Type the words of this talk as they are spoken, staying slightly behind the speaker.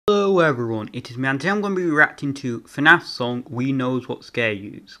Hello everyone, it is me and today I'm going to be reacting to FNAF's song We Knows What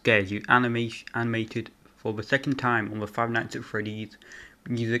Scares You animated for the second time on the Five Nights at Freddy's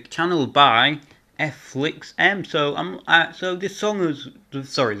music channel by FLixM. So this song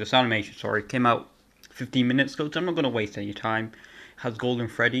this animation came out 15 minutes ago, so I'm not going to waste any time. It has Golden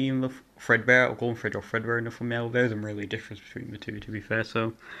Freddy in the Fredbear in the thumbnail. There isn't really a difference between the two, to be fair.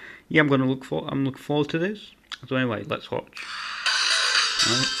 So yeah, I'm looking forward to this. So anyway, let's watch.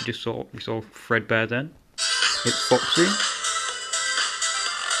 Right, we saw Fredbear then. It's Foxy.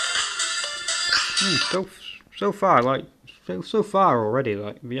 So far already.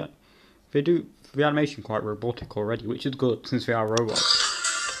 Like they do the animation quite robotic already, which is good since they are robots.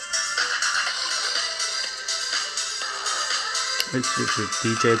 It's a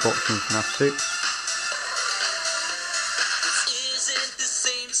DJ box from FNAF 6.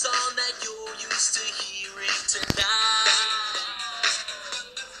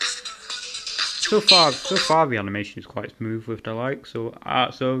 So far the animation is quite smooth with the like. So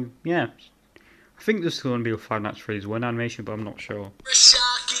yeah, I think this is going to be a Five Nights at Freddy's 1 animation, but I'm not sure.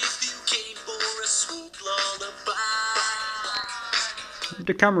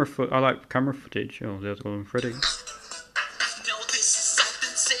 The camera I like the camera footage. Oh, there's Golden Freddy. Is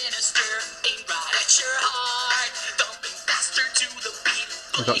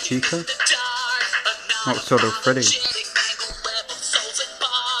that Chica? Oh, it's sort of Freddy.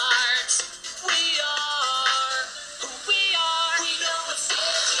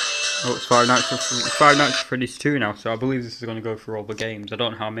 Oh, it's Five Nights at Freddy's 2 now, so I believe this is going to go through all the games. I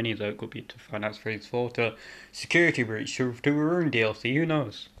don't know how many though it could be to Five Nights at Freddy's 4 to Security Breach to a Ruin DLC, who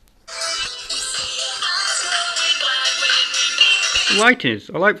knows? I like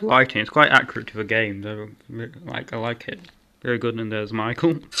the lighting, it's quite accurate to the game. I like it. Very good, and there's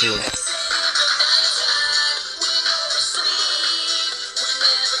Michael.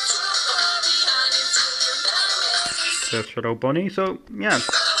 There's Shadow Bunny, so yeah.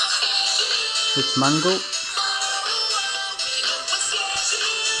 This Mangle.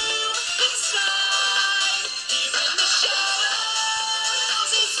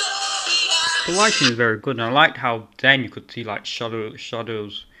 The lighting is very good, and I liked how then you could see like Shadow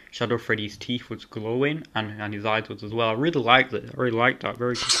Freddy's teeth was glowing, and his eyes was as well. I really liked it. I really liked that.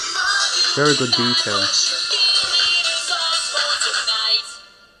 Very good detail.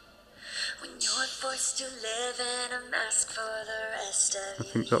 I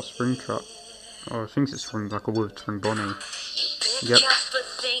think that's Springtrap. Oh, I think it's like a Wood Spring Bonnie. Yep.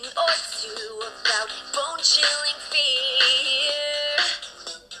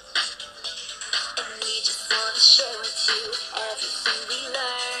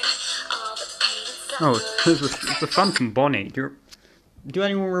 Oh, it's a Phantom Bonnie. Do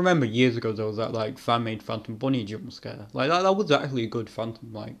anyone remember years ago there was that like fan-made Phantom Bunny jump scare? Like that was actually a good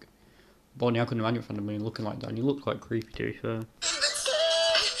Phantom like Bonnie. I couldn't imagine Phantom Bunny looking like that, and he looked quite creepy to be fair.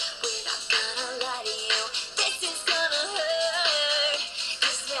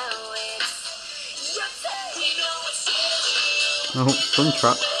 Oh,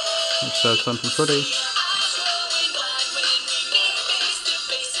 Springtrap. It says Phantom Freddy.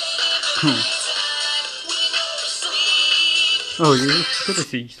 Oh, it's good to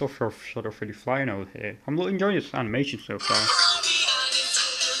see stuff for Shadow Freddy flying over here. I'm enjoying this animation so far.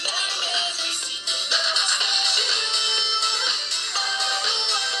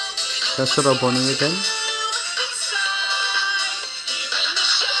 There's Shadow Bunny again.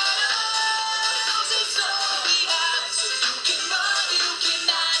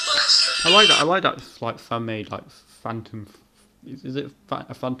 I like that like fan-made like Phantom. Is it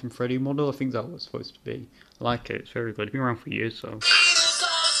a Phantom Freddy model? I think that was supposed to be. I like it. It's very good. It's been around for years, so.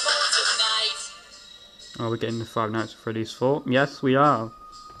 Are we getting the Five Nights at Freddy's 4? Yes, we are.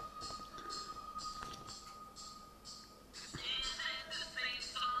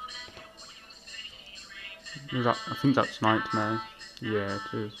 I think that's Nightmare. Yeah,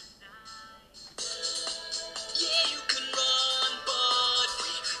 it is.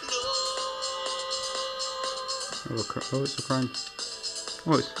 Oh, it's a crime.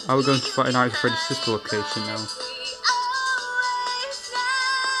 Oh, are we going to Five Nights at Freddy's sister location now?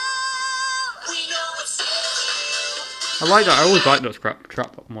 I like that. I always like that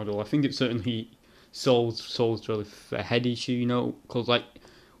trap model. I think it certainly solves really a head issue, you know, because like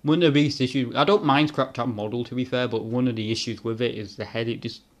one of the biggest issues. I don't mind Scrap Trap model to be fair, but one of the issues with it is the head. It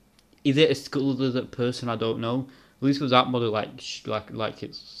just is it a skull as a person? I don't know. At least with that model, like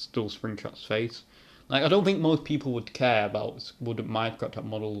it's still Springtrap's face. Like I don't think most people would mind Scrap Trap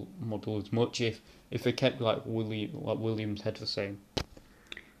model as much if they kept like William's head the same,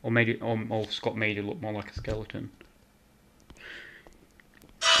 or Scott made it look more like a skeleton.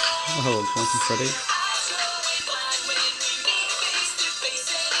 hello, Quantum Freddy.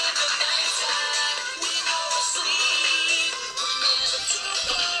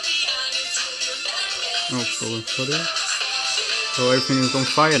 Oh, Golden Freddy. So everything is on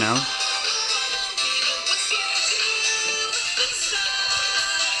fire now.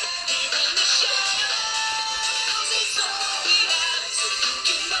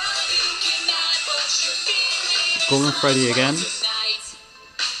 Golden Freddy again.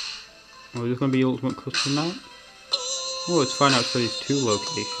 Oh, is this going to be Ultimate Custom Night? Oh, let's find out Freddy's 2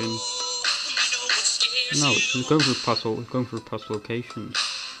 location. No, it's going for past locations.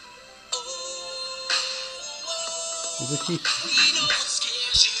 Is this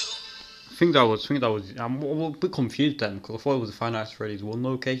I think that was, I'm a bit confused then, because I thought it was the Five Nights at Freddy's 1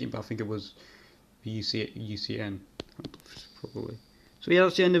 location, but I think it was UCN, probably. So yeah,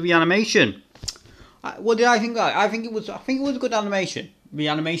 that's the end of the animation. What did I think? I think it was a good animation. The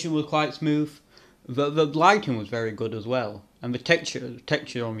animation was quite smooth. The lighting was very good as well, and the texture on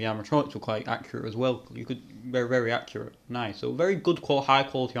the animatronics were quite accurate as well. You could very accurate, nice. So very good, high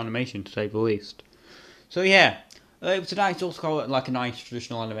quality animation to say the least. So yeah, it was nice. Also call it like a nice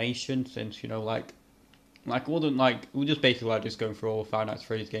traditional animation, since like it wasn't like we were just basically like just going through all Five Nights at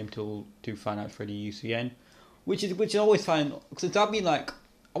Freddy's game to Five Nights at Freddy UCN, which is always fine, since I've been like,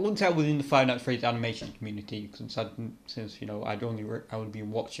 I wouldn't say I was in the Five Nights at Freddy's animation community, since I'd been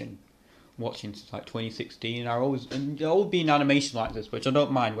watching since like 2016. There always been animation like this, which I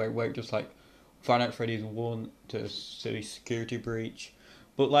don't mind, where it just like Five Nights at Freddy's 1 to silly security breach,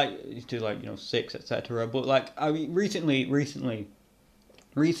 but like to 6, etc. But like I mean recently, but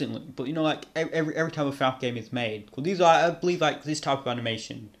like every time a FNAF game is made, because these are, I believe, like this type of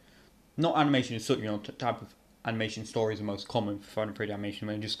animation, not animation as such, type of animation stories are most common for Five Nights at Freddy animation,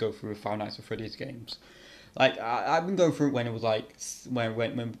 when you just go through Five Nights at Freddy's games. Like I've been going through it when it was like since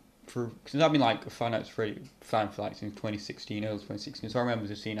I've been like a Five Nights at Freddy fan for like since 2016, early 2016. So I remember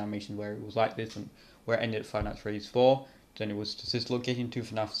just seeing animation where it was like this, and where it ended at Five Nights at Freddy's 4. Then it was to sister location to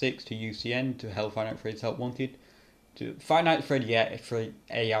FNAF 6, to UCN, to Hell Five Nights at Freddy's Help Wanted, to Five Nights at Freddy. Yeah, it's for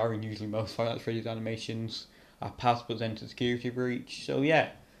AR, and usually most Five Nights at Freddy's animations are past, but then to security breach. So yeah,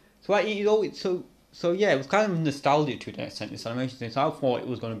 so yeah, it was kind of nostalgic to an extent, this animation, since I thought it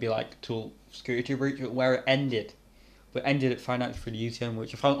was going to be like to security breach, but where it ended. But ended at Five Nights at Freddy UCN,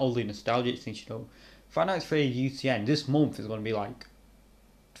 which I found oddly nostalgic, since Five Nights at Freddy UCN this month is going to be like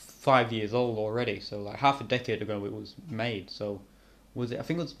 5 years old already. So like half a decade ago it was made. So was it? I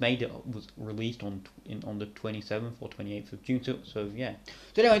think it was released on the 27th or 28th of June. So yeah.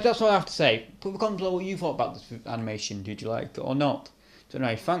 So anyway, that's all I have to say. Put the comments below what you thought about this animation. Did you like it or not? So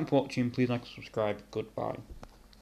anyway, thanks for watching. Please like and subscribe. Goodbye.